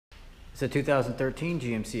It's a 2013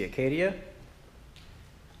 GMC Acadia.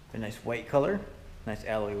 A nice white color, nice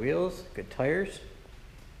alloy wheels, good tires.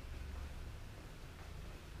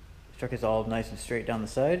 This truck is all nice and straight down the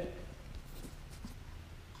side.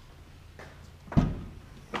 In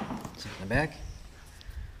the back,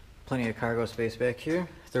 plenty of cargo space back here.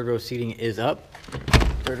 Third row seating is up.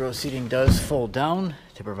 Third row seating does fold down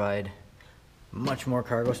to provide much more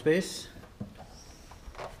cargo space.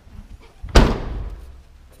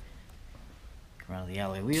 Around the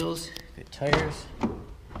alloy wheels, good tires.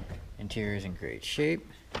 Interior is in great shape.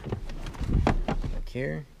 Back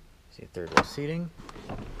here, see third row seating.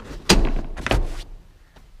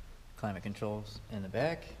 Climate controls in the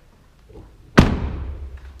back.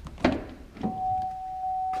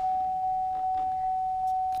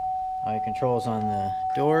 All your controls on the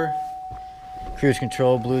door. Cruise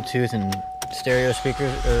control, Bluetooth, and stereo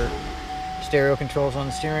speakers, or stereo controls on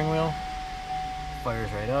the steering wheel.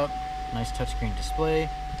 Fires right up. Nice touchscreen display.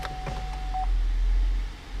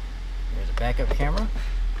 There's a backup camera.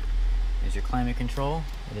 There's your climate control.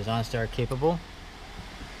 It is OnStar capable.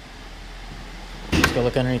 Let's go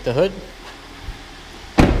look underneath the hood.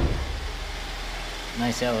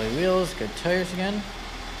 Nice alloy wheels, good tires again.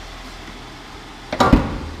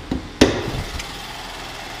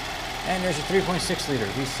 And there's a 3.6 liter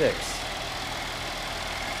V6.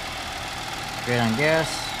 Great on gas.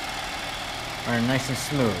 Running nice and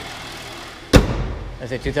smooth.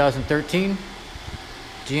 That's a 2013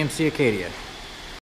 GMC Acadia.